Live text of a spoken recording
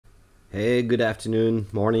Hey, good afternoon,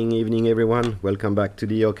 morning, evening, everyone. Welcome back to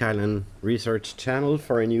the Oak Island Research channel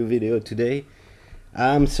for a new video today.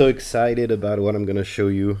 I'm so excited about what I'm going to show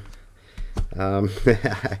you. I'm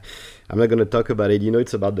not going to talk about it. You know,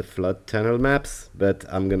 it's about the flood tunnel maps, but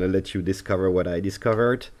I'm going to let you discover what I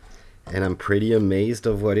discovered. And I'm pretty amazed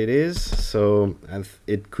of what it is. So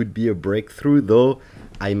it could be a breakthrough, though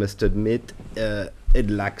I must admit it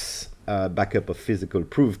lacks backup of physical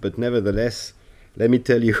proof. But nevertheless, let me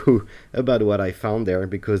tell you about what I found there,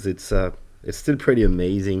 because it's still pretty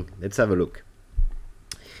amazing. Let's have a look.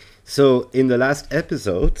 So in the last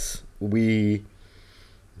episodes, we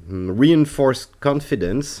reinforced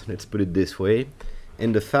confidence, let's put it this way,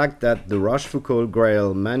 in the fact that the Rochefoucauld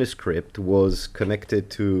Grail manuscript was connected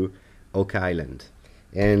to Oak Island.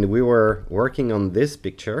 And we were working on this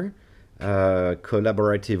picture,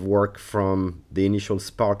 collaborative work from the initial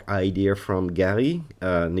spark idea from Gary,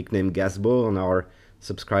 nicknamed Gasbo on our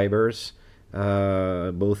subscribers,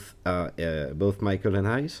 both Michael and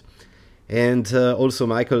I's. And also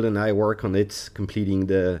Michael and I work on it, completing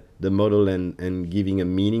the model and giving a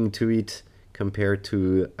meaning to it compared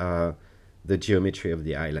to the geometry of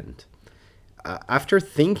the island. After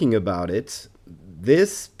thinking about it,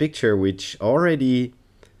 this picture, which already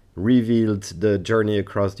revealed the journey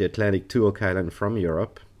across the Atlantic to Oak Island from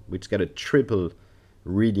Europe, which got a triple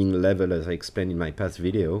reading level, as I explained in my past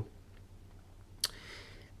video,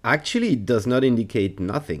 actually does not indicate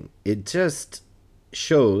nothing. It just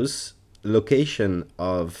shows location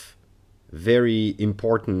of very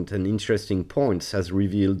important and interesting points as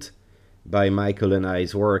revealed by Michael and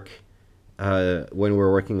I's work when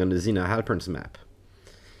we're working on the Zina Halperns map.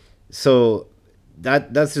 So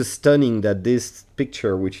that's just stunning that this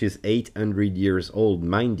picture, which is 800 years old,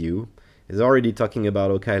 mind you, is already talking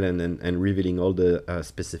about Oak Island and revealing all the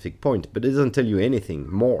specific points, but it doesn't tell you anything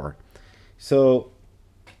more. So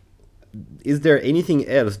is there anything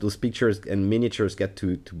else those pictures and miniatures get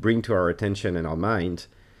to bring to our attention and our mind?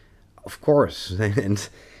 Of course.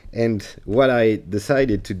 And what I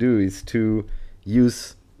decided to do is to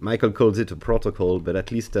use, Michael calls it a protocol, but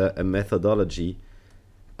at least a methodology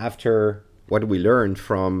after what we learned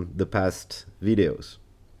from the past videos.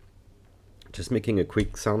 Just making a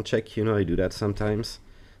quick sound check. You know, I do that sometimes.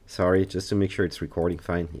 Sorry, just to make sure it's recording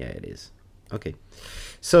fine. Yeah, it is. Okay.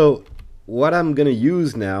 So what I'm going to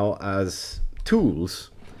use now as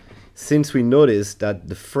tools, since we noticed that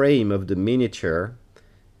the frame of the miniature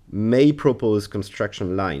may propose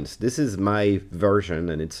construction lines. This is my version,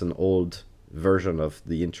 and it's an old version of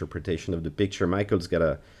the interpretation of the picture. Michael's got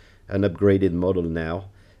an upgraded model now.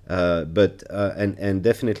 And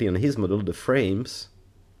definitely on his model, the frames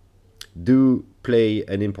do play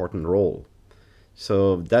an important role.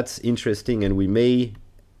 So that's interesting, and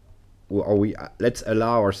let's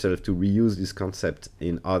allow ourselves to reuse this concept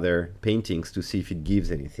in other paintings to see if it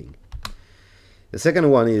gives anything. The second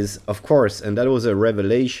one is, of course, and that was a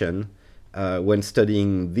revelation when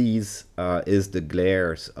studying these, is the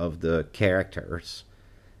glares of the characters.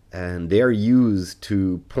 And they are used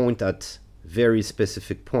to point at very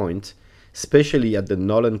specific point, especially at the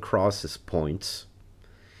null and crosses points.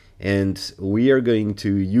 And we are going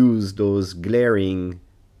to use those glaring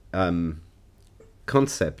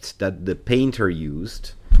concepts that the painter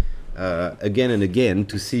used again and again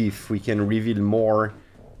to see if we can reveal more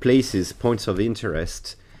places, points of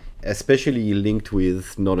interest, especially linked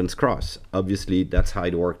with Nolan's Cross. Obviously, that's how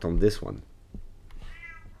it worked on this one.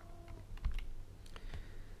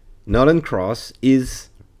 Nolan Cross is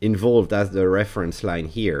involved as the reference line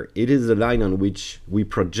here. It is the line on which we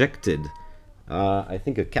projected. I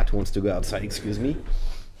think a cat wants to go outside, excuse me.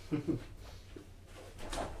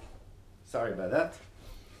 Sorry about that.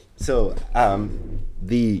 So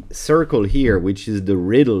the circle here, which is the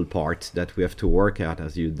riddle part that we have to work out,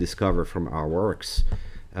 as you discover from our works,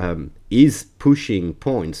 is pushing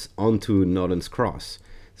points onto Nolan's Cross.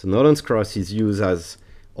 So Nolan's Cross is used as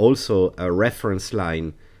also a reference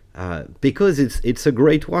line because it's a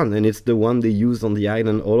great one, and it's the one they used on the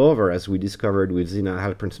island all over, as we discovered with Zina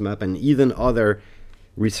Halpern's map, and even other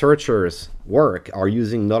researchers' work are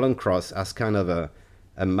using Nolan Cross as kind of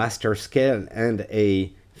a master scale and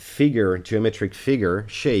a figure, geometric figure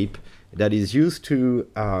shape that is used to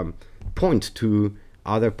point to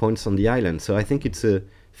other points on the island. So I think it's a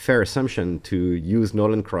fair assumption to use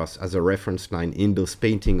Nolan Cross as a reference line in those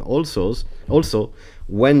paintings also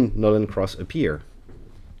when Nolan Cross appear.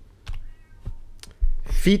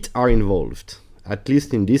 Feet are involved, at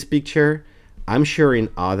least in this picture. I'm sure in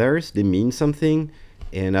others they mean something,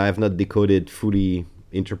 and I have not decoded fully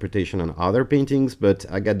interpretation on other paintings, but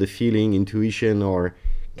I got the feeling, intuition, or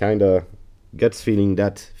kind of guts feeling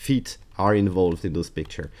that feet are involved in those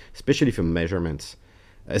pictures, especially for measurements,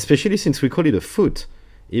 especially since we call it a foot.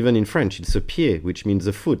 Even in French, it's a pied, which means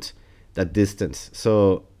a foot, that distance.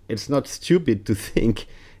 So it's not stupid to think,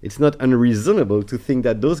 it's not unreasonable to think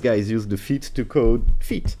that those guys use the feet to code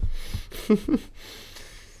feet.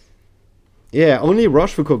 Yeah, only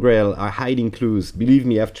Rochefoucauld Grail are hiding clues. Believe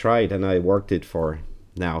me, I've tried, and I worked it for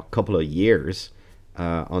now a couple of years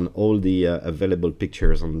on all the available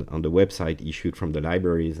pictures on the website issued from the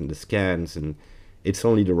libraries and the scans, and it's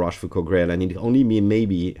only the Rochefoucauld Grail, and it only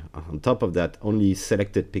maybe on top of that only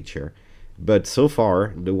selected picture. But so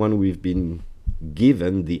far, the one we've been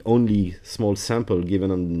given, the only small sample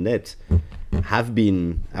given on the net, have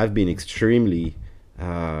been extremely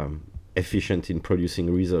efficient in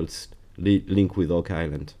producing results linked with Oak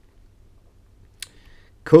Island.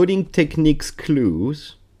 Coding techniques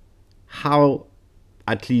clues, how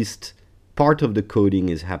at least part of the coding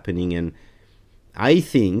is happening, and I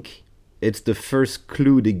think it's the first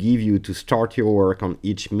clue they give you to start your work on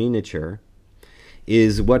each miniature,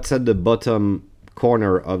 is what's at the bottom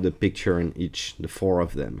corner of the picture in each, the 4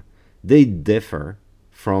 of them. They differ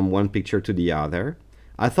from one picture to the other.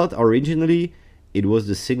 I thought originally it was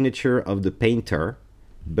the signature of the painter,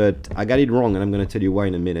 but I got it wrong, and I'm going to tell you why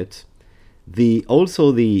in a minute.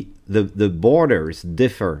 Also the borders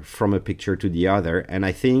differ from a picture to the other, and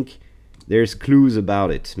I think there's clues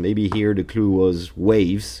about it. Maybe here the clue was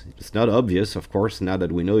waves. It's not obvious, of course, now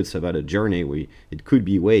that we know it's about a journey. It could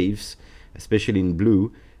be waves, especially in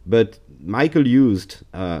blue. But Michael used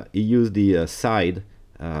the side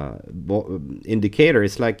indicator.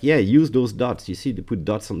 It's like, yeah, use those dots. You see, they put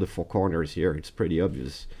dots on the 4 corners here. It's pretty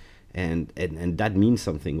obvious. And that means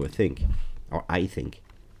something, we think, or I think.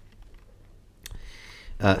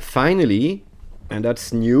 Finally, and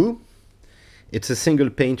that's new, it's a single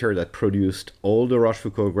painter that produced all the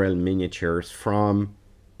Rochefoucauld Grail miniatures from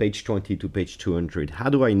page 20 to page 200. How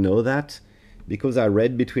do I know that? Because I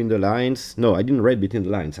read between the lines. No, I didn't read between the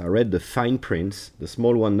lines. I read the fine prints, the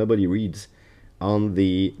small one nobody reads, on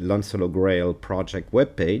the Lancelot Grail Project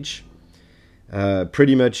webpage.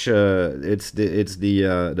 Pretty much, it's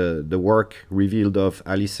the work revealed of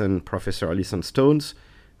Professor Alison Stones,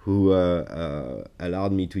 who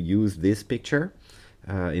allowed me to use this picture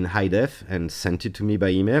in high def and sent it to me by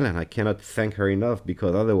email, and I cannot thank her enough,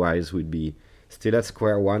 because otherwise we'd be still at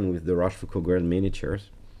square one with the Rochefoucauld Grail miniatures.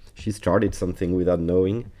 She started something without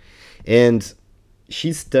knowing, and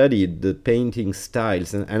she studied the painting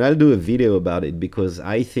styles, and I'll do a video about it, because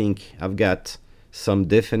I think I've got some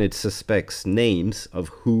definite suspects, names of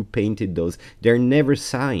who painted those. They're never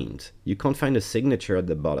signed. You can't find a signature at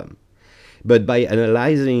the bottom. But by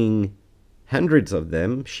analyzing hundreds of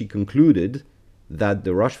them, she concluded that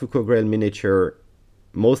the Rochefoucauld Grail miniature,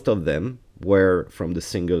 most of them were from the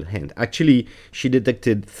single hand. Actually, she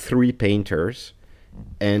detected 3 painters,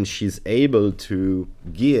 and she's able to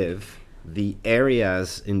give the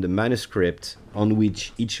areas in the manuscript on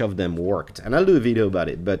which each of them worked. And I'll do a video about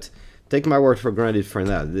it, but take my word for granted for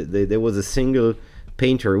that. There was a single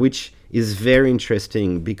painter, which is very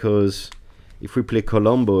interesting, because if we play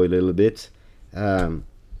Colombo a little bit,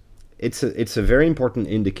 it's a very important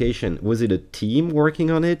indication. Was it a team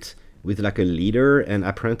working on it with like a leader and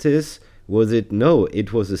apprentice? Was it? No,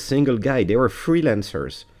 it was a single guy. They were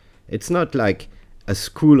freelancers. It's not like a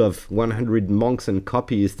school of 100 monks and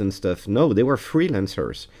copyists and stuff. No, they were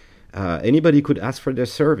freelancers. Anybody could ask for their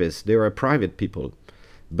service. They were private people.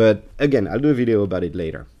 But again, I'll do a video about it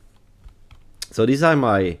later. So this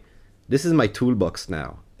is my toolbox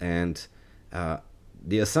now, and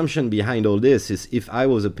the assumption behind all this is, if I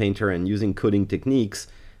was a painter and using coding techniques,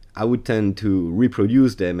 I would tend to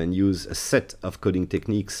reproduce them and use a set of coding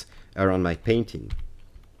techniques around my painting.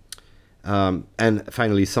 And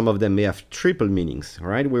finally, some of them may have triple meanings. All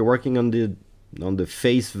right, we're working on the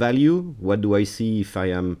face value. What do I see if I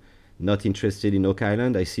am not interested in Oak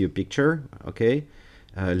Island? I see a picture, okay,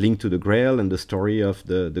 linked to the Grail and the story of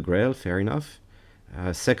the Grail. Fair enough.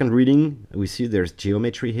 Second reading, we see there's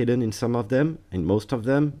geometry hidden in some of them, in most of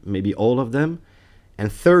them, maybe all of them. And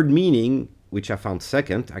third meaning, which I found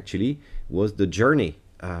second actually, was the journey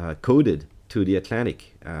coded to the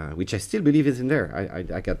Atlantic, which I still believe is in there.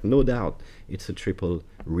 I got no doubt it's a triple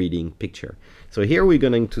reading picture. So here we're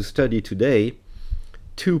going to study today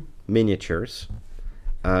 2 miniatures,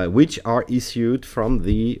 which are issued from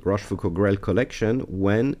the Rochefoucauld Grail collection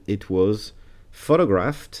when it was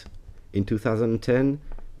photographed in 2010,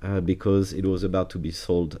 because it was about to be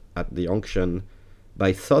sold at the auction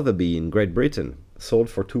by Sotheby in Great Britain, sold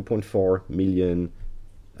for $2.4 million,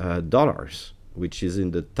 which is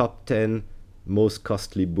in the top 10 most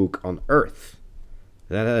costly book on earth.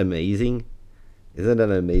 Isn't that amazing? Isn't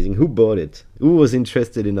that amazing? Who bought it? Who was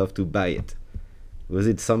interested enough to buy it? Was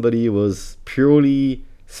it somebody who was purely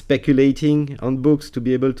speculating on books to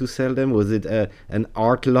be able to sell them? Was it an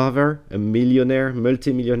art lover, a millionaire,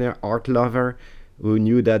 multimillionaire art lover who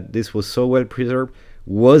knew that this was so well preserved?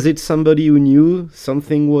 Was it somebody who knew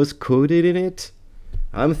something was coded in it?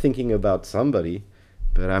 I'm thinking about somebody,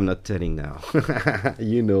 but I'm not telling now.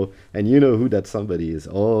 You know, and you know who that somebody is,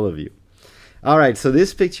 all of you. All right, so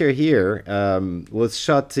this picture here was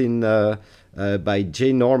shot in by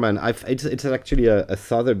Jay Norman. It's actually a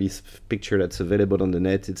Sotheby's picture that's available on the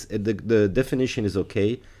net. The definition is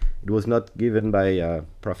okay. It was not given by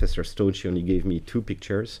Professor Stone. She only gave me 2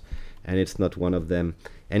 pictures, and it's not one of them.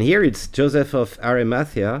 And here it's Joseph of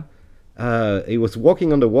Arimathea. He was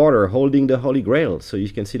walking on the water holding the Holy Grail. So you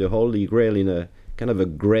can see the Holy Grail in a kind of a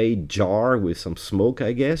gray jar with some smoke,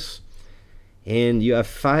 I guess. And you have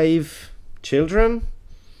 5 children,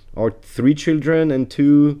 or 3 children and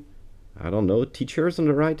 2, I don't know, teachers on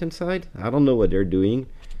the right hand side. I don't know what they're doing.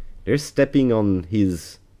 They're stepping on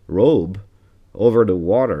his robe over the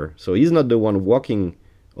water. So he's not the one walking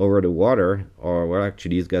over the water, or well,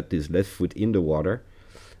 actually he's got his left foot in the water,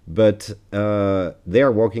 but they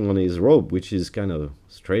are walking on his robe, which is kind of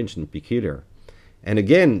strange and peculiar. And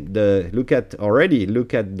again, look at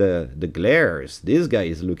the glares. This guy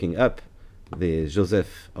is looking up. The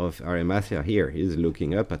Joseph of Arimathea here is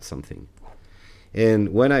looking up at something.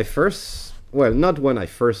 And when I first, well, not when I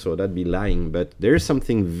first saw, that'd be lying, but there's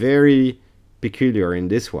something very peculiar in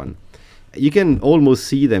this one. You can almost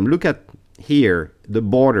see them. Look at here, the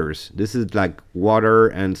borders. This is like water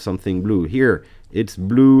and something blue. Here, it's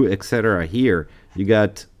blue, etc. Here, you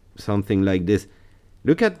got something like this.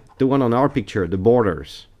 Look at the one on our picture, the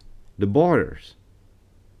borders. The borders.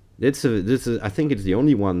 This is, I think it's the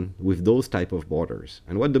only one with those type of borders.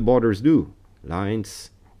 And what the borders do?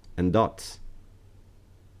 Lines and dots.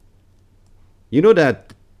 You know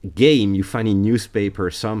that game you find in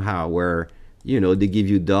newspaper somehow where, you know, they give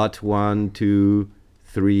you dot 1, 2,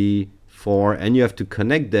 3, 4, and you have to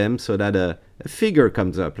connect them so that a figure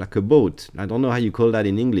comes up, like a boat. I don't know how you call that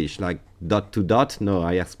in English, like dot to dot. No,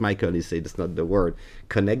 I asked Michael, he said it's not the word.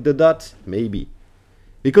 Connect the dots? Maybe.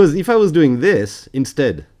 Because if I was doing this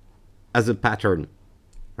instead, as a pattern,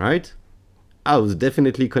 right? I was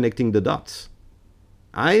definitely connecting the dots.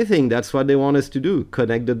 I think that's what they want us to do,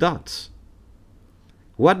 connect the dots.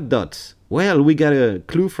 What dots? Well, we got a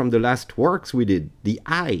clue from the last works we did, the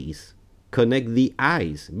eyes. Connect the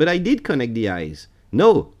eyes. But I did connect the eyes.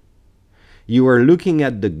 No. You were looking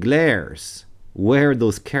at the glares, where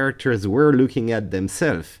those characters were looking at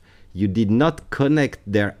themselves. You did not connect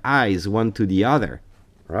their eyes one to the other,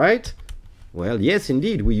 right? Well, yes,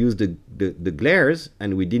 indeed, we used the glares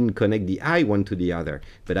and we didn't connect the eye one to the other.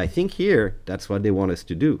 But I think here, that's what they want us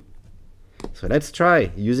to do. So let's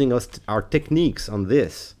try using our techniques on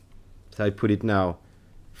this. So I put it now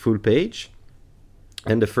full page.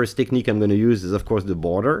 And the first technique I'm going to use is, of course, the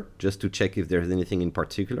border, just to check if there's anything in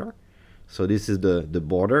particular. So this is the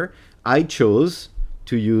border. I chose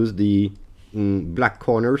to use the black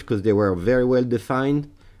corners because they were very well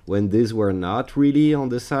defined when these were not really on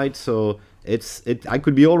the side. So I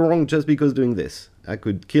could be all wrong just because doing this. I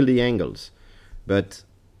could kill the angles. But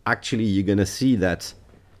actually, you're going to see that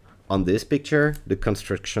on this picture, the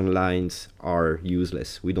construction lines are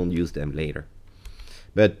useless. We don't use them later.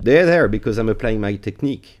 But they're there because I'm applying my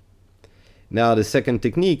technique. Now, the second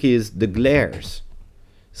technique is the glares.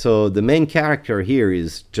 So the main character here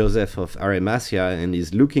is Joseph of Arimathea, and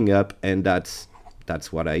he's looking up, and that's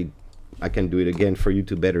what I can do it again for you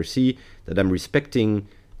to better see that I'm respecting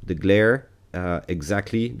the glare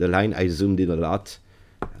exactly. The line, I zoomed in a lot.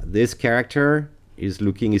 This character is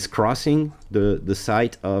crossing the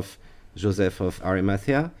sight of Joseph of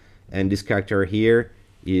Arimathea, and this character here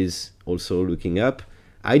is also looking up.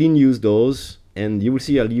 I didn't use those, and you will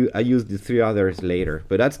see I use the 3 others later,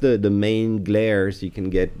 but that's the main glares you can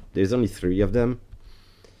get. There's only 3 of them.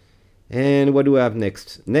 And what do I have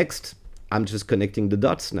next? Next, I'm just connecting the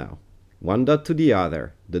dots now. One dot to the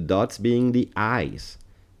other, the dots being the eyes.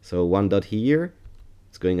 So one dot here,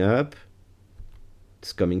 it's going up,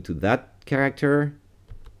 it's coming to that character,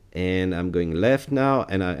 and I'm going left now,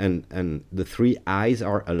 and the 3 eyes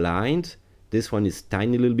are aligned. This one is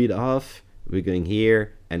tiny little bit off. We're going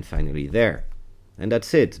here and finally there. And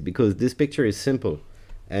that's it, because this picture is simple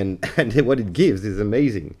and what it gives is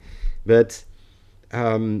amazing. But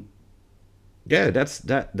yeah,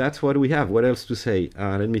 that's what we have. What else to say?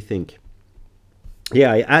 Let me think.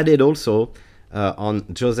 Yeah, I added also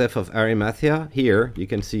on Joseph of Arimathea here, you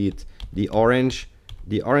can see it, the orange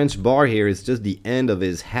bar here is just the end of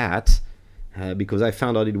his hat, because I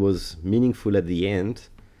found out it was meaningful at the end.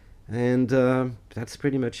 And that's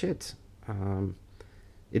pretty much it.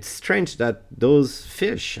 It's strange that those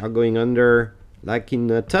fish are going under like in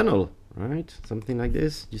a tunnel, right? Something like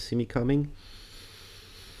this. You see me coming?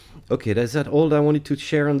 Okay, that's that all I wanted to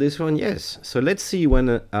share on this one? Yes. So let's see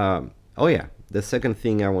when... oh yeah, the second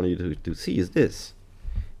thing I want you to see is this.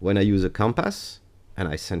 When I use a compass and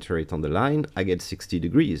I center it on the line, I get 60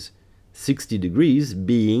 degrees. 60 degrees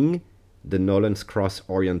being the Nolan's cross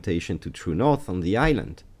orientation to true north on the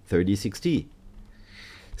island. 30-60.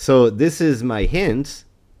 So this is my hint,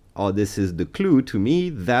 or this is the clue to me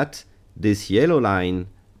that this yellow line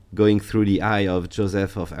going through the eye of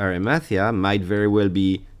Joseph of Arimathea might very well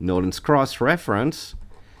be Nolan's cross reference,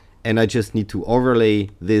 and I just need to overlay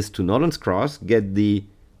this to Nolan's cross, get the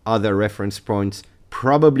other reference points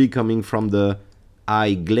probably coming from the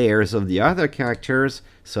eye glares of the other characters,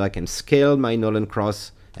 so I can scale my Nolan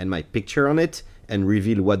cross and my picture on it and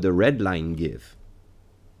reveal what the red line give.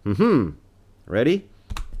 Ready?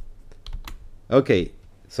 Okay,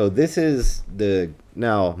 so this is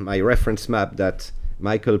now my reference map that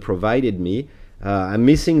Michael provided me. I'm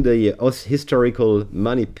missing the historical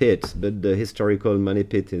money pit, but the historical money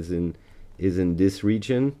pit is in this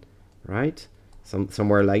region, right?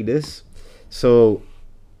 Somewhere like this. So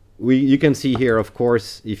you can see here, of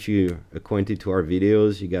course, if you acquainted to our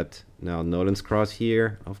videos, you got now Nolan's cross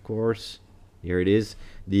here, of course. Here it is.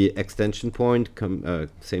 The extension point,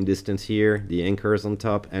 same distance here. The anchors on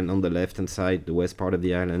top, and on the left-hand side, the west part of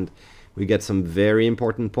the island, we get some very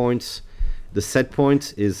important points. The set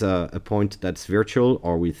point is a point that's virtual,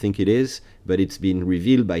 or we think it is, but it's been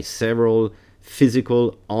revealed by several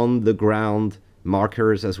physical, on-the-ground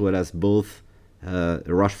markers, as well as both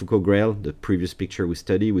Rochefoucauld Grail, the previous picture we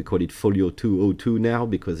studied. We call it Folio 202 now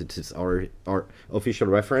because it is our official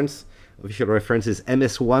reference. Official reference is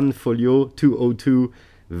MS1 Folio 202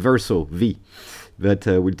 Verso V. But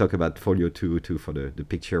we'll talk about Folio 202 for the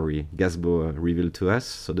picture Gasbo revealed to us.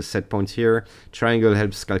 So the set points here. Triangle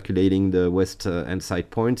helps calculating the west and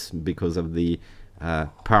side points because of the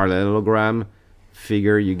parallelogram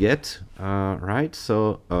figure you get, right?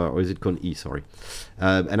 So, or is it called E, sorry.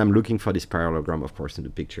 And I'm looking for this parallelogram, of course, in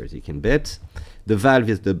the picture, as you can bet. The valve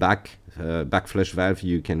is the back flush valve.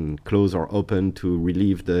 You can close or open to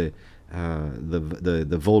relieve the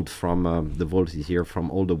vault from, the vault is here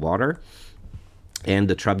from all the water. And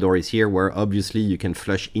the trapdoor is here, where obviously you can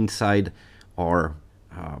flush inside, or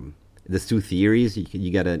there's two theories.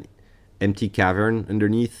 You get an empty cavern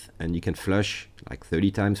underneath, and you can flush like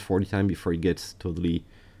 30 times, 40 times before it gets totally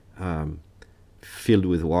filled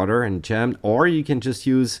with water and jammed. Or you can just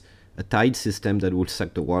use a tide system that will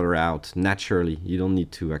suck the water out naturally. You don't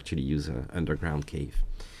need to actually use an underground cave.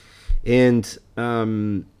 And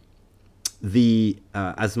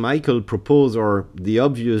as Michael proposed, or the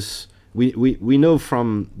obvious, we know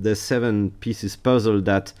from the 7 pieces puzzle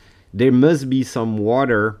that there must be some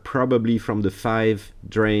water, probably from the 5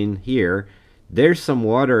 drain here. There's some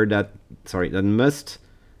water that must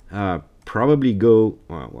probably go,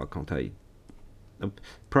 why can't I?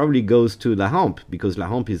 Probably goes to La Hampe, because La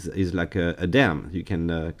Hampe is like a dam. You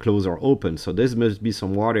can close or open. So there must be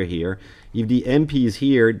some water here. If the MP is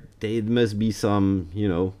here, there must be some, you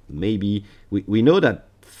know, maybe. We know that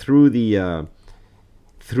through the, I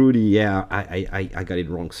got it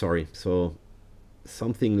wrong, sorry. So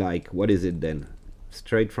something like, what is it then?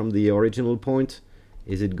 Straight from the original point?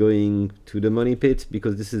 Is it going to the money pit?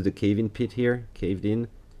 Because this is the cave-in pit here. Caved-in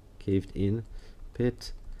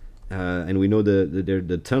pit. And we know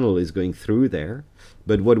the tunnel is going through there.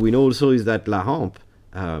 But what we know also is that La Hampe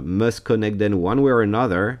must connect then one way or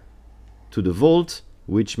another to the vault,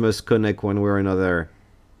 which must connect one way or another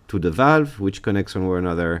to the valve, which connects one way or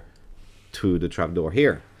another to the trapdoor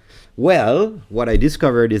here. Well, what I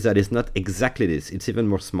discovered is that it's not exactly this. It's even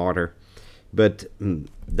more smarter. But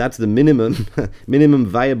that's the minimum minimum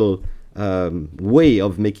viable way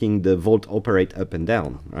of making the vault operate up and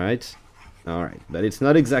down, right? All right, but it's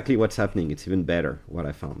not exactly what's happening. It's even better, what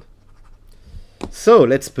I found. So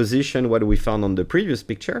let's position what we found on the previous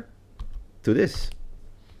picture to this.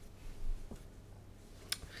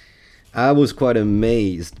 I was quite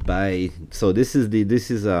amazed by, so this is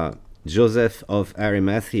Joseph of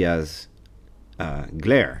Arimathea's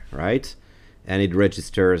glare, right? And it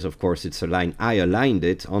registers, of course, it's a line. I aligned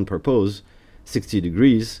it on purpose, 60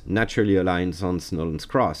 degrees, naturally aligns on Nolan's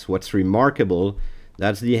cross. What's remarkable,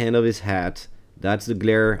 that's the hand of his hat, that's the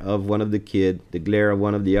glare of one of the kid, the glare of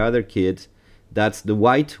one of the other kids, that's the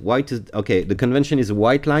white is, okay, the convention is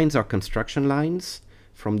white lines are construction lines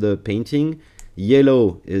from the painting,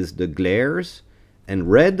 yellow is the glares, And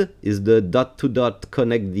red is the dot to dot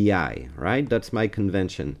connect the eye, right? That's my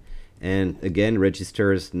convention. And again,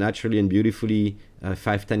 registers naturally and beautifully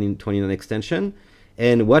 51029 extension.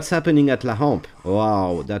 And what's happening at La Hampe?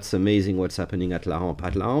 Wow, that's amazing what's happening at La Hampe.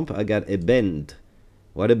 At La Hampe, I got a bend.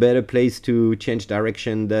 What a better place to change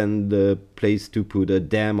direction than the place to put a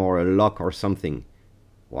dam or a lock or something.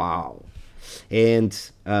 Wow. And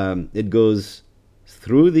it goes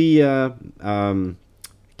through the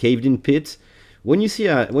caved-in pit. When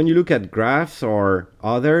you look at graphs or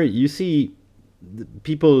other, you see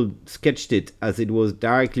people sketched it as it was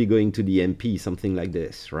directly going to the MP, something like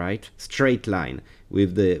this, right? Straight line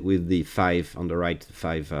with the 5 on the right,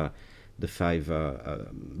 the 5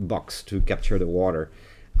 box to capture the water.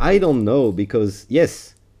 I don't know, because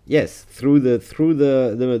yes, through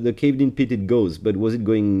the caved-in pit it goes, but was it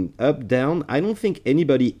going up, down? I don't think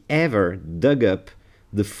anybody ever dug up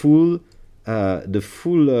the full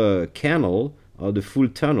canal or the full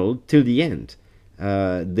tunnel till the end.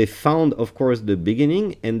 They found, of course, the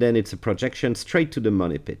beginning, and then it's a projection straight to the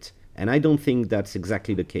money pit. And I don't think that's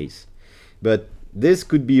exactly the case. But this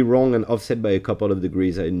could be wrong and offset by a couple of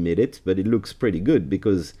degrees, I admit it, but it looks pretty good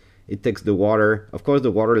because it takes the water. Of course, the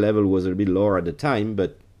water level was a bit lower at the time,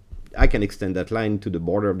 but I can extend that line to the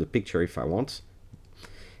border of the picture if I want.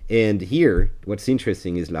 And here, what's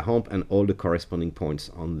interesting is La Hampe and all the corresponding points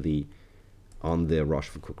on the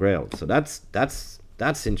Rochefoucauld Grail. So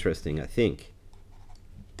that's interesting, I think.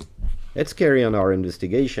 Let's carry on our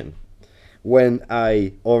investigation. When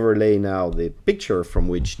I overlay now the picture from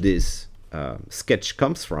which this sketch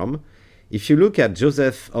comes from, if you look at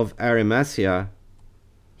Joseph of Arimathea,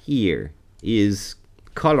 here is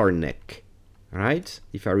collar neck, right?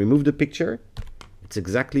 If I remove the picture, it's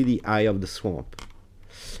exactly the eye of the swamp.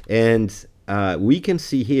 And we can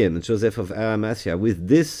see him, Joseph of Arimathea, with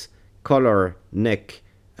this collar neck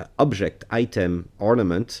object, item,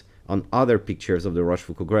 ornament on other pictures of the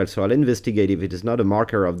Rochefoucauld Grail. So I'll investigate if it is not a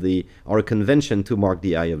marker of or a convention to mark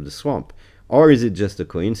the eye of the swamp. Or is it just a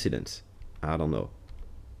coincidence? I don't know.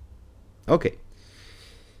 Okay.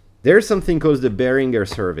 There's something called the Beringer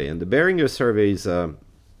survey. And the Beringer survey is a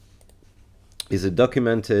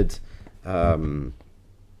documented ultrasound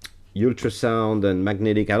and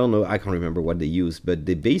magnetic, I don't know, I can't remember what they used, but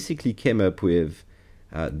they basically came up with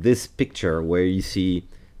this picture where you see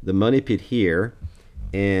the money pit here,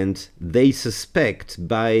 and they suspect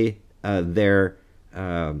by their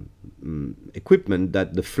equipment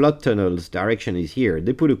that the flood tunnel's direction is here.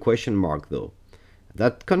 They put a question mark though.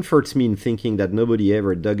 That comforts me in thinking that nobody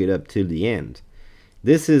ever dug it up till the end.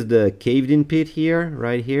 This is the caved-in pit here,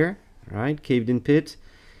 right here, right? Caved-in pit.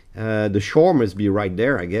 The shore must be right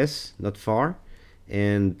there, I guess, not far.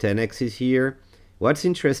 And 10x is here. What's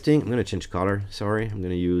interesting, I'm going to change color, sorry. I'm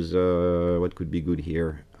going to use, what could be good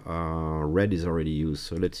here? Red is already used,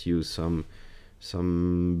 so let's use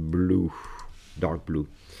some blue, dark blue.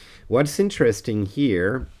 What's interesting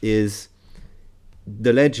here is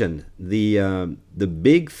the legend. The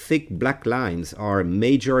big, thick black lines are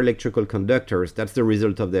major electrical conductors. That's the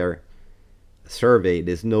result of their survey.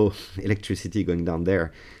 There's no electricity going down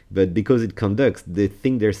there, but because it conducts, they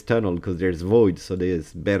think there's tunnel because there's void, so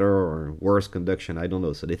there's better or worse conduction, I don't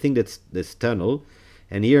know. So they think that's this tunnel,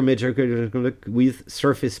 and here major with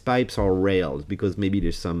surface pipes or rails, because maybe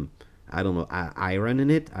there's some, I don't know, iron in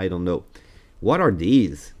it, I don't know. What are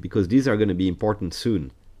these? Because these are going to be important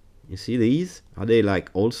soon. You see these? Are they like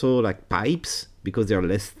also like pipes because they're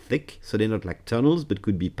less thick, so they're not like tunnels but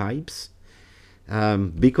could be pipes?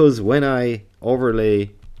 Because when I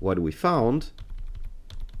overlay what we found,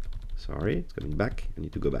 sorry, it's coming back. I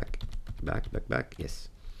need to go back. Back. Yes.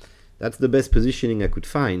 That's the best positioning I could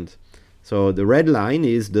find. So the red line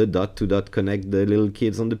is the dot to dot connect the little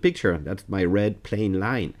kids on the picture. That's my red plain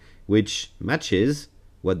line, which matches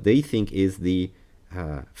what they think is the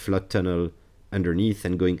flood tunnel underneath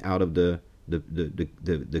and going out of the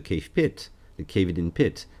cave pit, the caved-in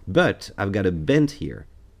pit. But I've got a bend here.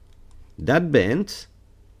 That bend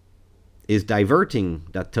is diverting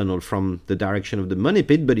that tunnel from the direction of the money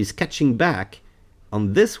pit, but is catching back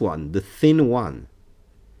on this one, the thin one.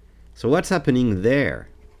 So what's happening there?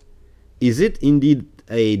 Is it indeed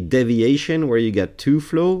a deviation where you get two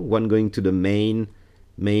flow, one going to the main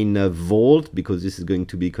vault, because this is going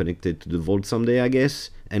to be connected to the vault someday, I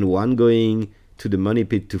guess, and one going to the money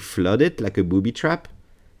pit to flood it like a booby trap?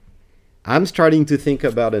 I'm starting to think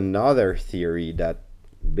about another theory, that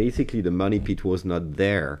basically the money pit was not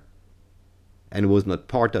there and was not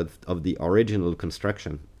part of the original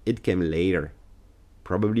construction. It came later,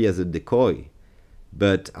 probably as a decoy.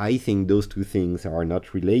 But I think those two things are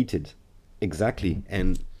not related exactly.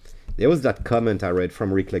 And there was that comment I read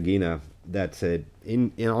from Rick Lagina that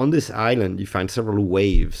on this island you find several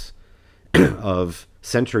waves of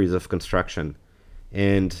centuries of construction.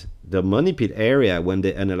 And the money pit area, when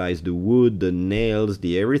they analyzed the wood, the nails,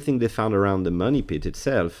 the everything they found around the money pit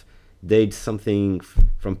itself, dates something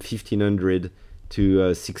from 1500 to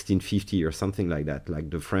 1650 or something like that, like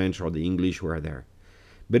the French or the English were there.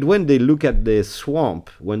 But when they look at the swamp,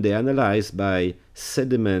 when they analyze by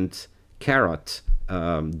sediment carrot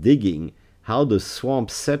digging how the swamp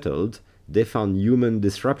settled, they found human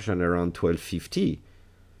disruption around 1250,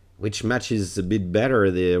 which matches a bit better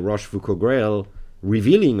the Rochefoucauld Grail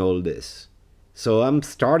revealing all this. So I'm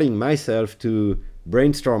starting myself to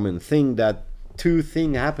brainstorm and think that two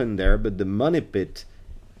things happened there, but the money pit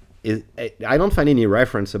is, I don't find any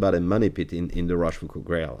reference about a money pit in the Rochefoucauld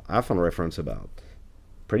Grail. I found reference about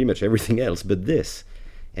pretty much everything else but this.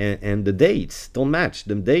 And the dates don't match.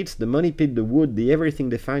 The dates, the money pit, the wood, the everything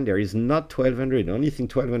they find there is not 1200. The only thing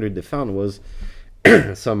 1200 they found was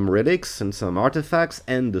some relics and some artifacts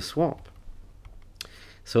and the swamp.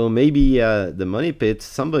 So maybe the money pit,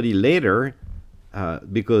 somebody later,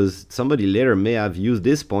 because somebody later may have used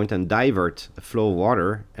this point and divert a flow of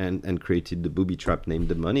water and created the booby trap named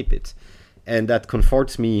the money pit. And that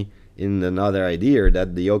comforts me in another idea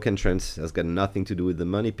that the oak entrance has got nothing to do with the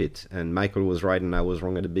money pit. And Michael was right and I was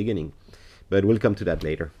wrong at the beginning. But we'll come to that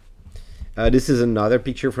later. This is another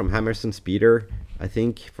picture from Hammerson's Peter, I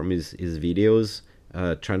think, from his videos,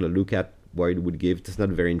 trying to look at what it would give. It's not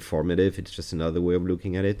very informative. It's just another way of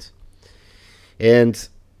looking at it. And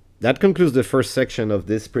that concludes the first section of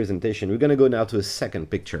this presentation. We're going to go now to a second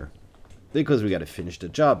picture because we got to finish the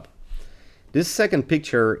job. This second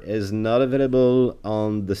picture is not available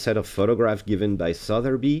on the set of photographs given by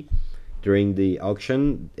Sotheby during the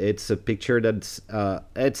auction. It's a picture that's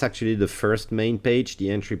it's actually the first main page, the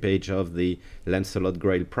entry page of the Lancelot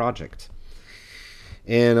Grail project.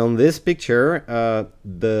 And on this picture,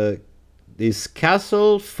 this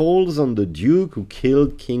castle falls on the Duke who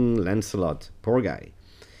killed King Lancelot. Poor guy.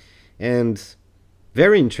 And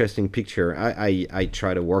very interesting picture. I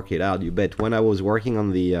try to work it out. You bet. When I was working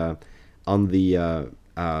on the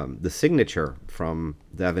signature from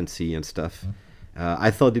Da Vinci and stuff, I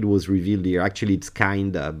thought it was revealed here. Actually, it's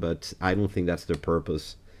kinda, but I don't think that's the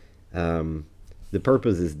purpose. The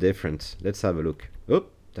purpose is different. Let's have a look. Oh,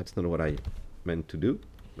 that's not what I meant to do.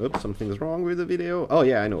 Oops, something's wrong with the video. Oh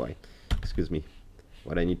yeah, I know why. Excuse me.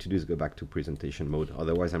 What I need to do is go back to presentation mode.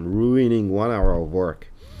 Otherwise, I'm ruining 1 hour of work.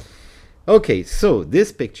 Okay, so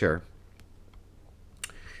this picture.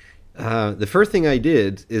 The first thing I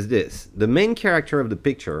did is this. The main character of the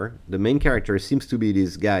picture, the main character seems to be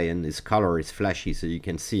this guy, and his color is flashy, so you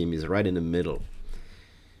can see him. He's right in the middle.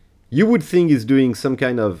 You would think he's doing some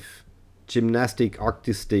kind of gymnastic,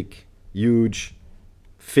 artistic, huge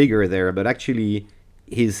figure there, but actually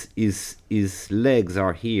his legs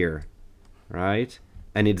are here, right?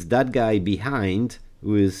 And it's that guy behind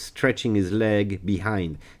who is stretching his leg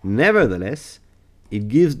behind. Nevertheless, it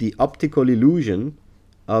gives the optical illusion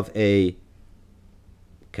of a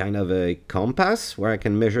kind of a compass where I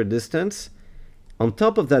can measure distance. On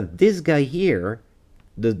top of that, this guy here,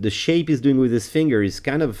 the shape he's doing with his finger is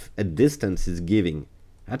kind of a distance he's giving.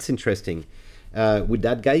 That's interesting. Would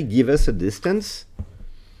that guy give us a distance?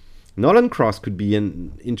 Northern Cross could be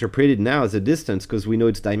interpreted now as a distance because we know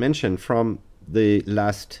its dimension from the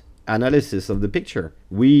last analysis of the picture.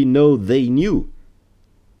 We know they knew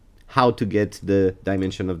how to get the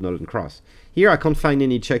dimension of Northern Cross. Here I can't find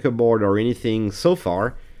any checkerboard or anything so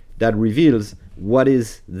far that reveals what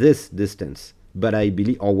is this distance, but I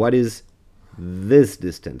believe, or what is this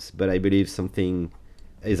distance, but I believe something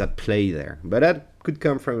is at play there. But that could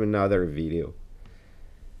come from another video.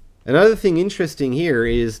 Another thing interesting here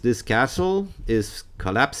is this castle is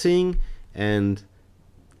collapsing, and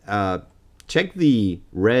check the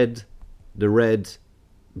red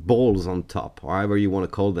balls on top, or however you want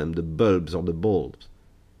to call them, the bulbs or the bulbs.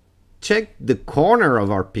 Check the corner of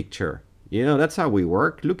our picture. You know, that's how we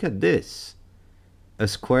work. Look at this. A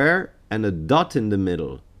square and a dot in the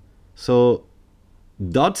middle. So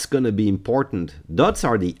dots gonna be important. Dots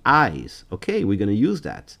are the eyes. Okay, we're gonna use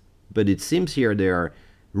that. But it seems here there are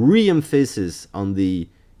re-emphasis on the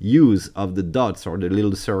use of the dots or the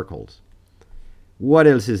little circles. What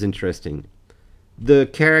else is interesting? The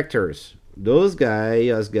characters. Those guy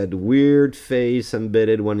has got weird face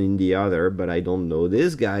embedded one in the other, but I don't know.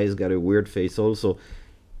 This guy has got a weird face also.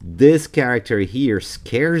 This character here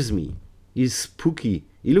scares me. He's spooky.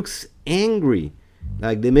 He looks angry.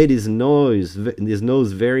 Like they made his nose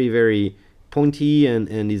very, very pointy,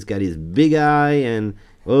 and he's got his big eye, and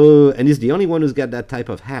oh, and he's the only one who's got that type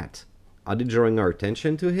of hat. Are they drawing our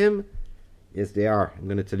attention to him? Yes, they are. I'm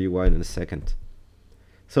going to tell you why in a second.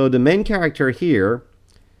 So the main character here,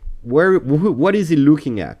 what is he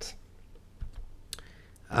looking at?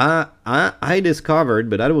 I discovered,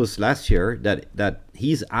 but that was last year, that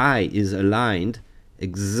his eye is aligned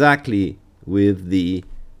exactly with the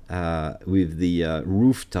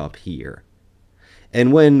rooftop here.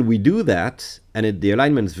 And when we do that, and the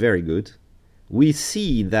alignment is very good, we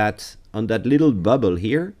see that on that little bubble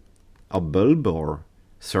here, a bulb or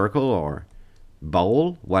circle or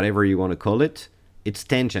bowl, whatever you want to call it, it's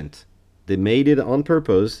tangent. They made it on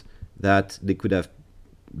purpose that they could have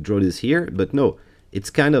drawn this here, but no, it's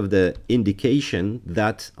kind of the indication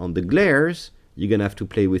that on the glares, you're going to have to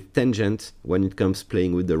play with tangent when it comes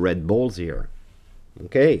playing with the red balls here.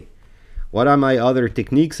 Okay, what are my other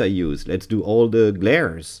techniques I use? Let's do all the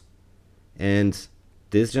glares. And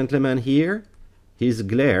this gentleman here, his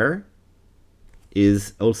glare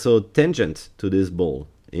is also tangent to this ball.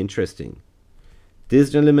 Interesting.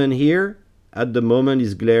 This gentleman here, at the moment,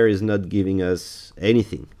 his glare is not giving us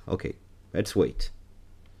anything. Okay, let's wait.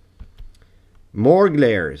 More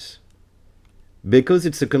glares. Because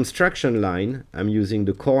it's a construction line, I'm using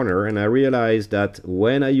the corner, and I realize that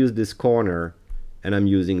when I use this corner and I'm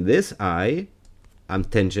using this eye, I'm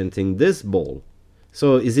tangenting this ball.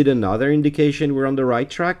 So is it another indication we're on the right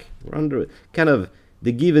track? We're on the kind of,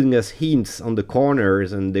 they're giving us hints on the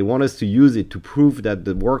corners, and they want us to use it to prove that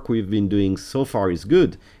the work we've been doing so far is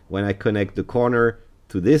good. When I connect the corner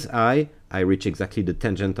to this eye, I reach exactly the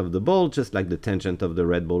tangent of the ball, just like the tangent of the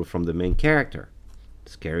red ball from the main character.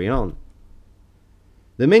 Let's carry on.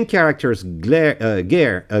 The main character's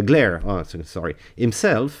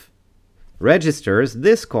himself registers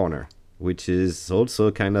this corner, which is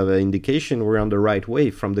also kind of an indication we're on the right way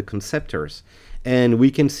from the conceptors. And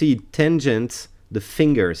we can see tangents the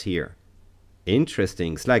fingers here.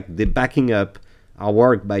 Interesting. It's like they're backing up our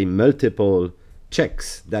work by multiple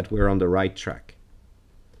checks that we're on the right track.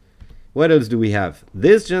 What else do we have?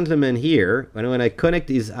 This gentleman here, when I connect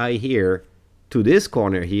his eye here to this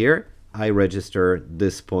corner here, I register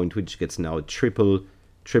this point, which gets now a triple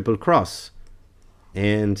cross.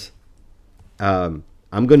 And I'm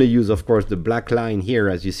going to use, of course, the black line here.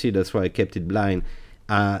 As you see, that's why I kept it blind,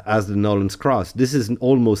 as the Nolan's cross. This is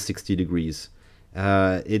almost 60 degrees.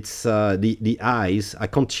 It's the eyes. I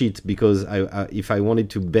can't cheat because if I wanted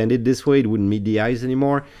to bend it this way, it wouldn't meet the eyes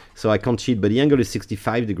anymore. So I can't cheat, but the angle is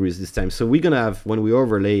 65 degrees this time. So we're going to have, when we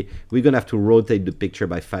overlay, we're going to have to rotate the picture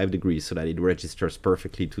by 5 degrees so that it registers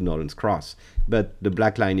perfectly to Nolan's cross. But the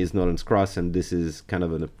black line is Nolan's cross, and this is kind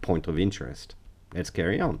of a point of interest. Let's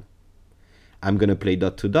carry on. I'm going to play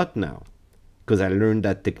dot to dot now because I learned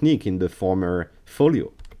that technique in the former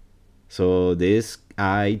folio. So this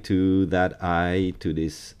eye to that eye to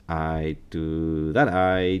this eye to that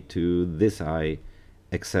eye to this eye,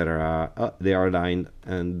 etc. They are aligned,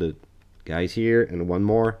 and the guys here, and one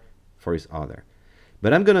more for his other.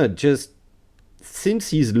 But I'm gonna just, since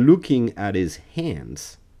he's looking at his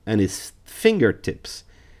hands and his fingertips,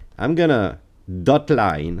 I'm gonna dot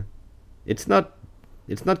line. It's not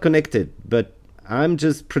connected, but I'm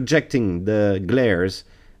just projecting the glares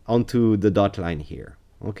onto the dot line here.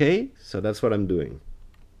 Okay, so that's what I'm doing.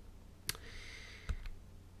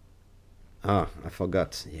 Ah, I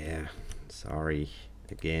forgot. Yeah, sorry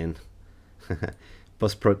again.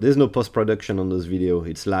 There's no post-production on this video.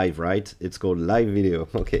 It's live, right? It's called live video.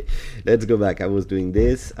 Okay, let's go back. I was doing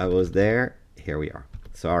this. I was there. Here we are.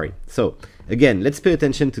 Sorry. So again, let's pay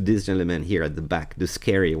attention to this gentleman here at the back, the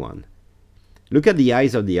scary one. Look at the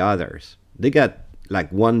eyes of the others. They got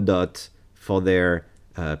like one dot for their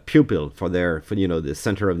pupil, for the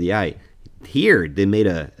center of the eye. Here they made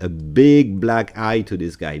a big black eye to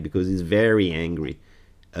this guy because he's very angry.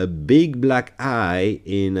 A big black eye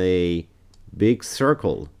in a big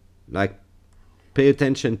circle. Like, pay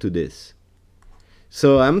attention to this.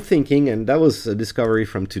 So I'm thinking, and that was a discovery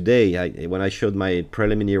from today. When I showed my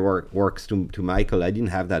preliminary works to Michael, I didn't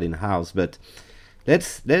have that in house. But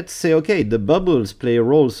let's say, okay, the bubbles play a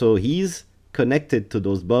role. So he's connected to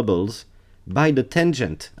those bubbles by the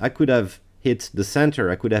tangent. I could have hit the center.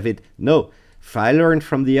 I could have hit... No, if I learned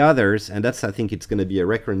from the others, and that's, I think it's going to be a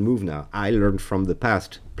recurrent move now. I learned from the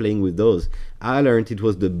past playing with those. I learned it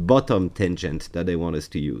was the bottom tangent that they want us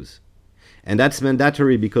to use. And that's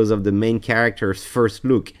mandatory because of the main character's first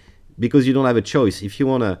look. Because you don't have a choice. If you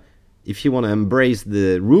wanna embrace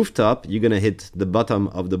the rooftop, you're gonna hit the bottom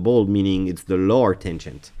of the ball, meaning it's the lower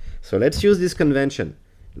tangent. So let's use this convention.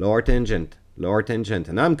 Lower tangent,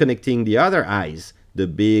 and I'm connecting the other eyes, the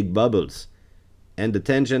big bubbles, and the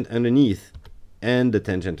tangent underneath, and the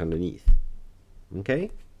tangent underneath. Okay?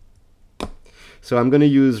 So I'm going to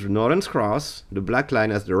use Nolan's cross, the black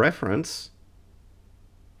line, as the reference,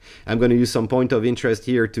 I'm going to use some point of interest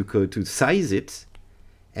here to size it,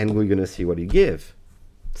 and we're going to see what it gives.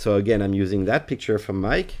 So again, I'm using that picture from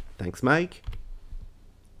Mike. Thanks, Mike.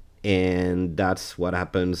 And that's what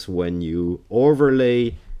happens when you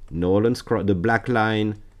overlay Nolan's cross, the black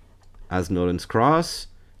line as Nolan's cross.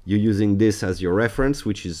 You're using this as your reference,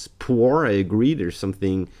 which is poor. I agree, there's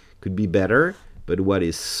something could be better. But what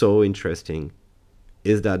is so interesting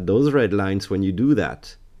is that those red lines, when you do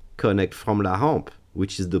that, connect from La Hampe,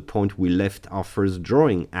 which is the point we left our first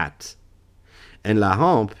drawing at. And La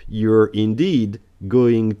Hampe, you're indeed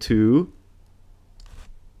going to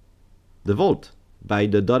the vault by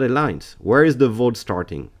the dotted lines. Where is the vault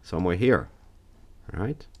starting? Somewhere here,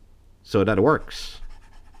 right? So that works.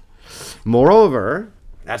 Moreover,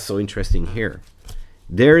 that's so interesting here.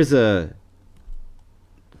 There is a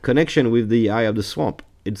connection with the eye of the swamp.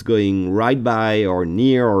 It's going right by or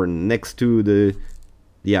near or next to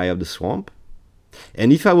the eye of the swamp.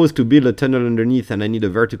 And if I was to build a tunnel underneath and I need a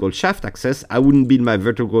vertical shaft access, I wouldn't build my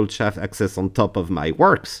vertical shaft access on top of my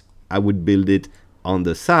works. I would build it on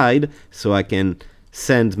the side so I can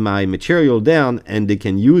send my material down and they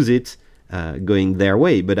can use it going their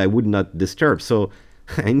way, but I would not disturb. So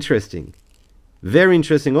interesting. Very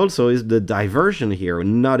interesting also is the diversion here,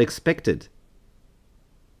 not expected.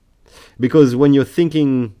 Because when you're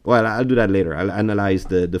thinking, well, I'll do that later. I'll analyze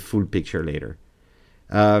the full picture later.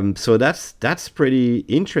 So that's pretty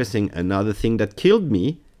interesting. Another thing that killed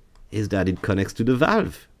me is that it connects to the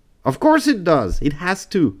valve. Of course it does. It has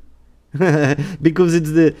to. Because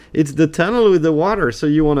it's the tunnel with the water, so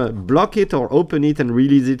you want to block it or open it and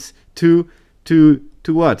release it to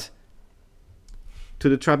what? To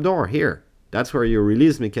the trapdoor here. That's where your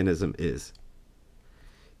release mechanism is.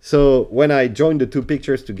 So when I join the two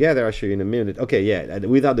pictures together, I'll show you in a minute. Okay, yeah,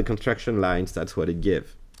 without the construction lines, that's what it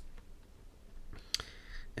gives.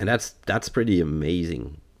 And that's pretty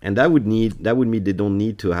amazing. And that would mean they don't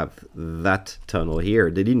need to have that tunnel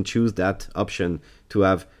here. They didn't choose that option to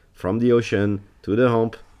have from the ocean to the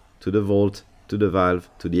hump, to the vault, to the valve,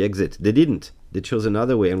 to the exit. They didn't. They chose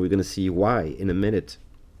another way, and we're going to see why in a minute.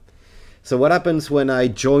 So what happens when I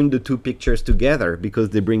join the two pictures together,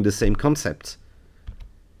 because they bring the same concept?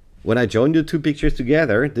 When I join the two pictures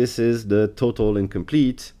together, this is the total and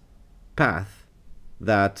complete path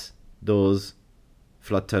that those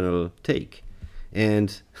flood tunnel take.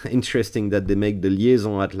 And interesting that they make the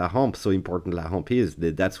liaison at La Hampe so important. La Hampe is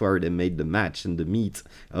that's where they made the match and the meet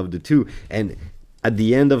of the two. And at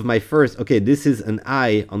the end of my first, okay, this is an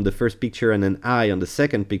eye on the first picture and an eye on the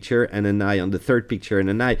second picture and an eye on the third picture and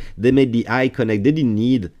an eye. They made the eye connect. They didn't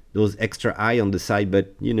need those extra eye on the side,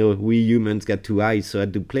 but you know, we humans got two eyes, so I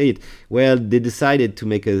had to play it. Well, they decided to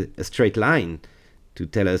make a straight line to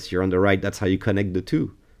tell us you're on the right. That's how you connect the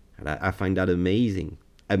two. And I find that amazing,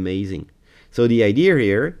 amazing. So the idea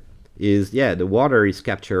here is, yeah, the water is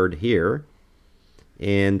captured here,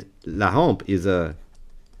 and La Hampe is a,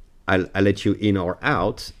 I'll let you in or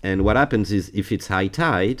out, and what happens is if it's high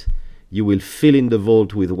tide, you will fill in the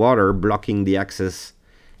vault with water, blocking the access,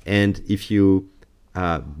 and if you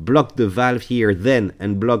block the valve here then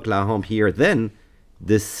and block La Hampe here then,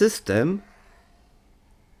 the system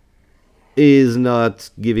is not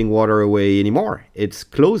giving water away anymore. It's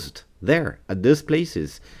closed there at those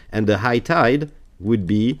places, and the high tide would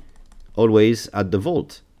be always at the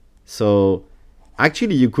vault. So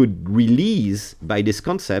actually you could release, by this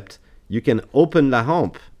concept, you can open La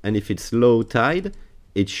Hampe, and if it's low tide,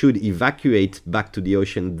 it should evacuate back to the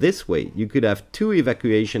ocean this way. You could have two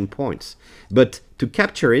evacuation points, but to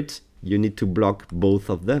capture it, you need to block both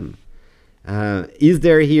of them. Is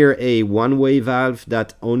there here a one-way valve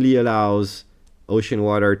that only allows ocean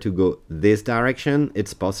water to go this direction?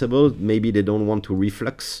 It's possible. Maybe they don't want to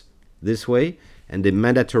reflux this way, and the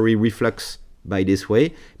mandatory reflux by this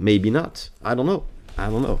way. Maybe not. I don't know. I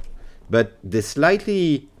don't know. But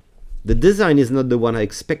the design is not the one I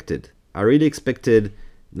expected. I really expected,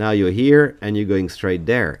 now you're here and you're going straight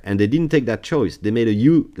there, and they didn't take that choice. They made a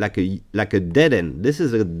U like a dead end. This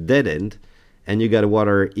is a dead end, and you got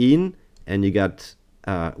water in and you got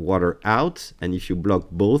water out, and if you block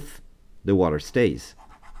both, the water stays.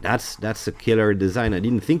 That's a killer design. I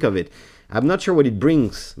didn't think of it. I'm not sure what it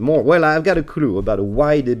brings more. Well, I've got a clue about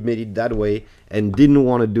why they made it that way and didn't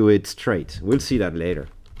want to do it straight. We'll see that later.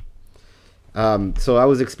 So I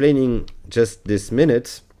was explaining just this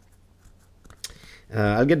minute.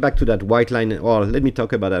 I'll get back to that white line. Well, let me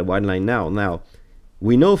talk about that white line now. Now,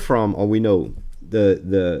 we know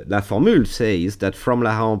the La Formule says that from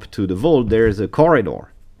La Hampe to the vault there is a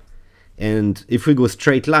corridor. And if we go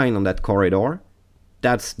straight line on that corridor,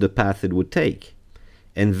 that's the path it would take.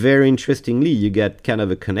 And very interestingly, you get kind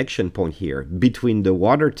of a connection point here between the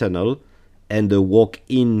water tunnel and the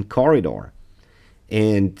walk-in corridor.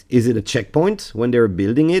 And is it a checkpoint when they're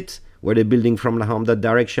building it? Were they building from La Hampe that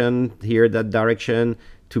direction, here that direction,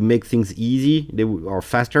 to make things easy or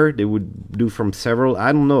faster? They would do from several,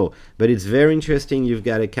 I don't know. But it's very interesting. You've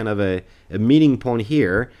got a kind of a meeting point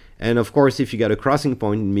here. And of course, if you got a crossing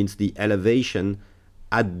point, it means the elevation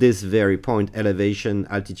at this very point, elevation,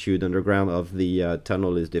 altitude, underground of the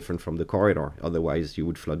tunnel is different from the corridor. Otherwise, you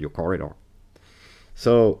would flood your corridor.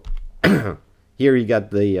 So here you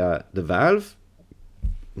got the valve.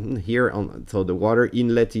 Here, so the water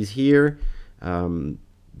inlet is here.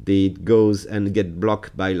 It goes and get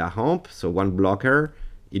blocked by La Hampe. So one blocker,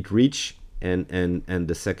 it reach, and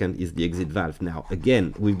the second is the exit valve. Now,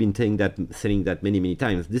 again, we've been saying that many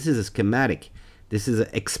times. This is a schematic. This is an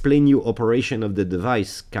explain you operation of the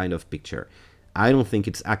device kind of picture. I don't think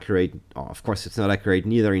it's accurate. Oh, of course, it's not accurate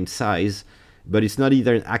neither in size, but it's not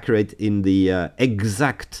either accurate in the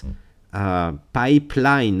exact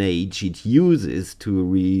pipeline age it uses to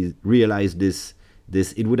realize this.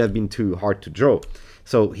 It would have been too hard to draw.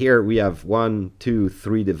 So here we have 1, 2,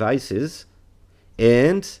 3 devices,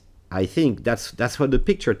 and I think that's what the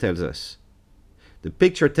picture tells us. The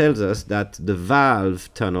picture tells us that the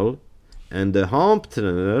valve tunnel and the Hampe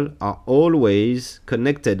tunnel are always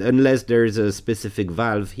connected unless there's a specific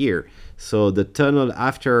valve here. So the tunnel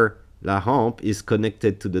after La Hampe is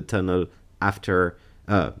connected to the tunnel after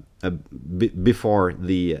before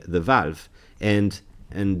the valve, and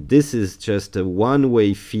this is just a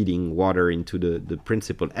one-way feeding water into the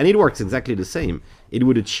principle, and it works exactly the same. It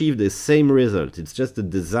would achieve the same result. It's just a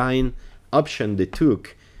design option they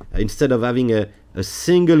took. Instead of having a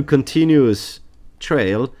single continuous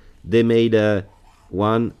trail, they made a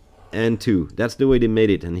 1 and 2. That's the way they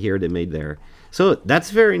made it, and here they made there. So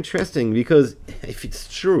that's very interesting, because if it's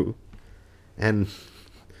true, and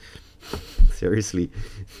seriously,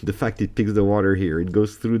 the fact it picks the water here, it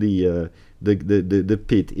goes through the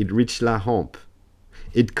pit, it reaches La Hampe,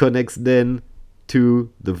 it connects then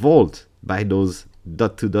to the vault by those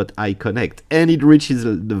dot-to-dot I connect, and it reaches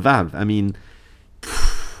the valve. I mean,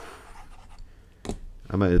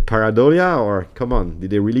 am I a pareidolia, or come on,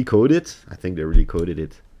 did they really code it? I think they really coded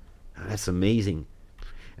it. That's amazing.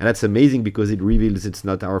 And that's amazing because it reveals it's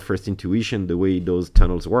not our first intuition the way those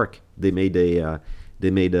tunnels work. They made a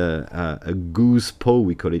goose paw,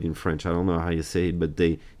 we call it in French. I don't know how you say it, but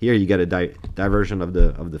here you get a diversion of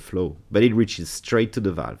the flow, but it reaches straight to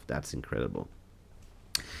the valve. That's incredible.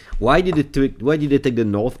 Why did they take the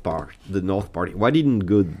north part? Why didn't it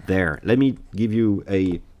go there? Let me give you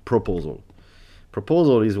a proposal.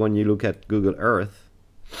 Proposal is when you look at Google Earth,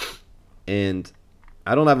 and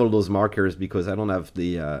I don't have all those markers because I don't have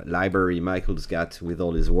the library Michael's got with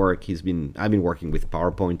all his work. I've been working with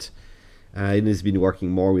PowerPoint, and he's been working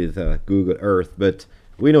more with Google Earth, but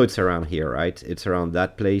we know it's around here, right? It's around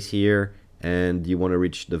that place here, and you want to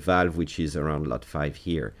reach the valve, which is around lot 5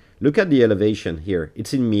 here. Look at the elevation here.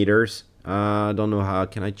 It's in meters. I don't know how.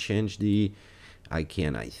 Can I change the... I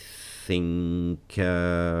can, I think...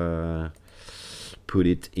 put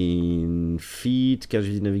it in feet. Quand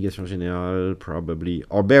je dis navigation générale, probably.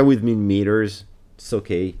 Or bear with me in meters. It's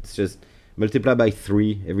okay. It's just multiply by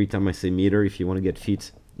 3 every time I say meter if you want to get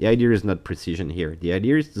feet. The idea is not precision here. The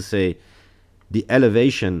idea is to say the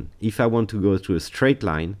elevation, if I want to go to a straight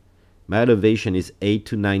line, my elevation is 8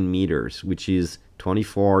 to 9 meters, which is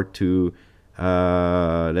 24 to,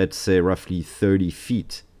 let's say, roughly 30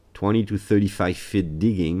 feet. 20 to 35 feet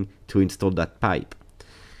digging to install that pipe.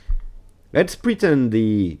 Let's pretend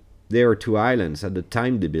there are 2 islands at the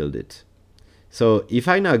time they build it. So if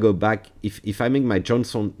I now go back, if I make my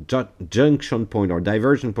junction point or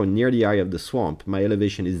diversion point near the eye of the swamp, my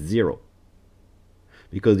elevation is 0.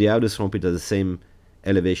 Because the eye of the swamp, it has the same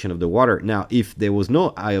elevation of the water. Now, if there was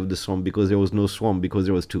no eye of the swamp, because there was no swamp, because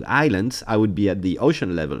there was 2 islands, I would be at the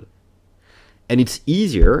ocean level. And it's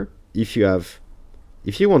easier if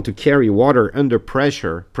you want to carry water under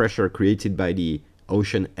pressure created by the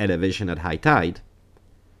ocean elevation at high tide.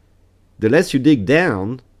 The less you dig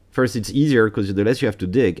down, first it's easier because the less you have to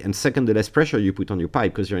dig, and second, the less pressure you put on your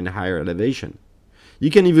pipe because you're in a higher elevation. You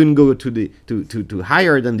can even go to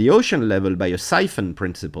higher than the ocean level by a siphon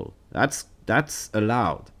principle. That's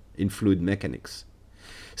allowed in fluid mechanics.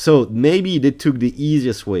 So maybe they took the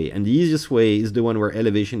easiest way, and the easiest way is the one where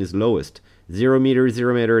elevation is lowest. 0 meter,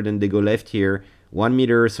 then they go left here, 1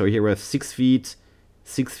 meter, so here we have 6 feet,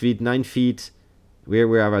 6 feet, 9 feet, where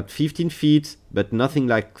we are at 15 feet, but nothing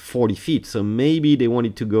like 40 feet. So maybe they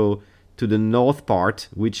wanted to go to the north part,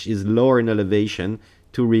 which is lower in elevation,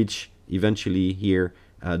 to reach eventually here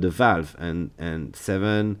the valve, and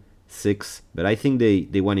 7, 6. But I think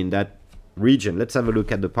they went in that region. Let's have a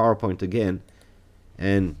look at the PowerPoint again.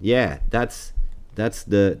 And yeah, that's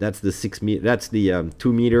the 6 meter, that's the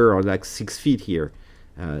 2 meter or like 6 feet here.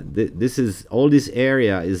 This is, all this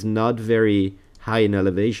area is not very high in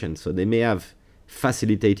elevation, so they may have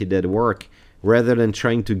facilitated that work rather than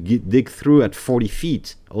trying to dig through at 40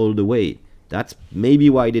 feet all the way. That's maybe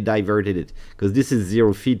why they diverted it, because this is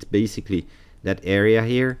 0 feet basically. That area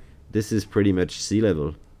here, this is pretty much sea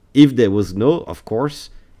level. If there was no, of course,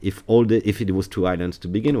 if it was 2 islands to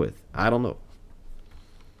begin with, I don't know.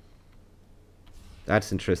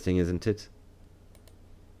 That's interesting, isn't it?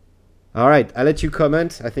 All right, I'll let you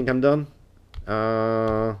comment. I think I'm done.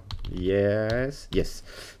 Yes.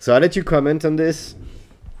 So I'll let you comment on this.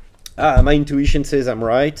 My intuition says I'm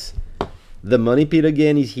right. The money pit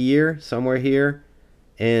again is here, somewhere here,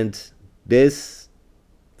 and this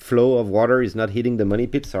flow of water is not hitting the money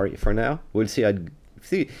pit. Sorry for now. We'll see. I'd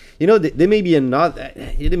see. You know, there may be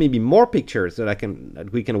there may be more pictures that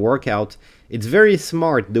we can work out. It's very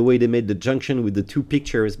smart the way they made the junction with the 2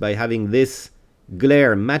 pictures by having this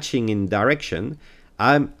glare matching in direction.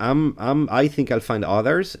 I think I'll find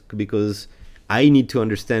others, because I need to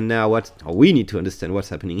understand now we need to understand what's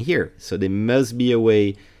happening here. So there must be a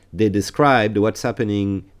way they described what's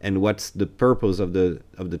happening and what's the purpose of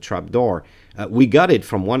the trapdoor. We got it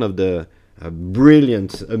from one of the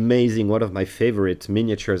brilliant, amazing, one of my favorite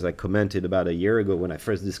miniatures I commented about a year ago when I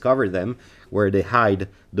first discovered them, where they hide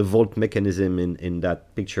the vault mechanism in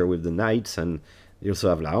that picture with the knights, and you also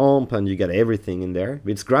have La Hampe, and you got everything in there.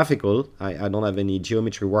 It's graphical. I don't have any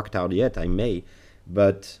geometry worked out yet. I may,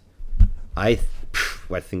 but I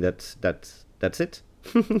think that's it.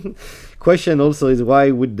 Question also is, why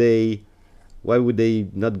would they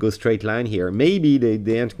not go straight line here? Maybe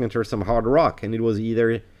they encountered some hard rock and it was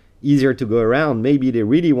either easier to go around. Maybe they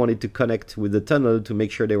really wanted to connect with the tunnel to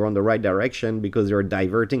make sure they were on the right direction because they were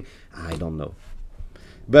diverting. I don't know.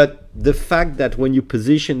 But the fact that when you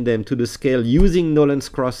position them to the scale using Nolan's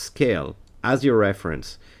cross scale as your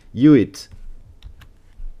reference, Hewitt,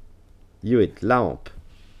 La Hampe,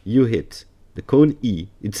 you hit the cone E.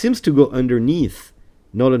 It seems to go underneath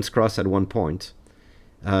Nolan's cross at one point,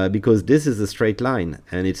 because this is a straight line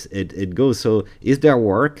and it goes. So is there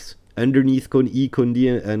works underneath cone E, cone D,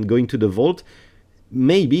 and going to the vault?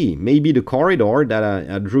 Maybe the corridor that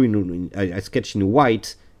I drew I sketched in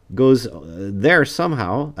white goes there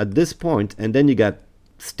somehow at this point, and then you got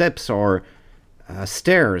steps or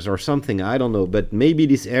stairs or something. I don't know, but maybe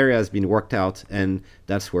this area has been worked out and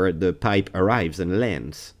that's where the pipe arrives and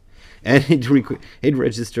lands. And it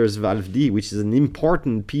registers valve D, which is an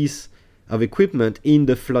important piece of equipment in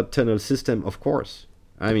the flood tunnel system, of course.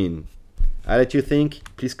 I mean, I'll let you think.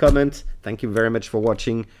 Please comment. Thank you very much for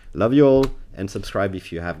watching. Love you all, and subscribe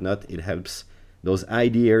if you have not. It helps those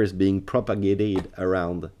ideas being propagated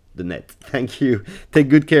around the net. Thank you. Take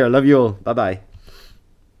good care. Love you all. Bye-bye.